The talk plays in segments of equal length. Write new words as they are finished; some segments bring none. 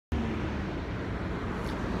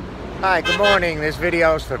Hi, good morning. This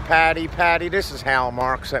video is for Patti. Patti, this is Hal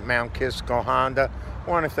Marks at Mount Kisco Honda. I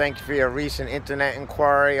want to thank you for your recent internet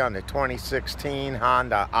inquiry on the 2016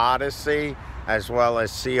 Honda Odyssey as well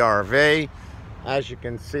as CR-V. As you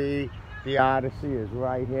can see, the Odyssey is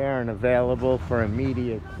right here and available for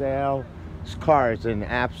immediate sale. This car is in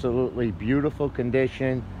absolutely beautiful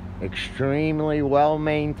condition, extremely well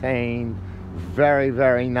maintained,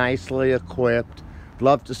 very nicely equipped.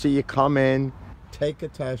 Love to see you come in, take a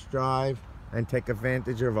test drive, and take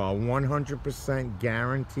advantage of our 100%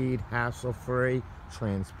 guaranteed, hassle-free,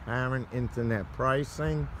 transparent internet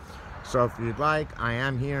pricing. So if you'd like, I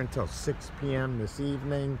am here until 6 p.m. this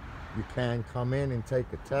evening. You can come in and take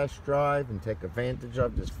a test drive and take advantage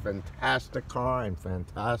of this fantastic car and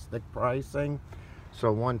fantastic pricing.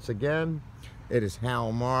 So once again, it is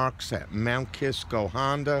Hal Marks at Mount Kisco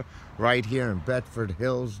Honda right here in Bedford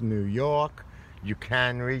Hills, New York. You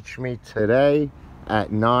can reach me today at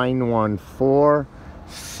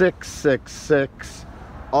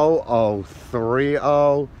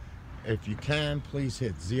 914-666-0030. If you can, please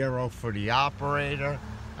hit 0 for the operator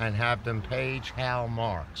and have them page Hal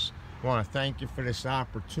Marks. I want to thank you for this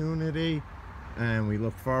opportunity, and we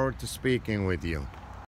look forward to speaking with you.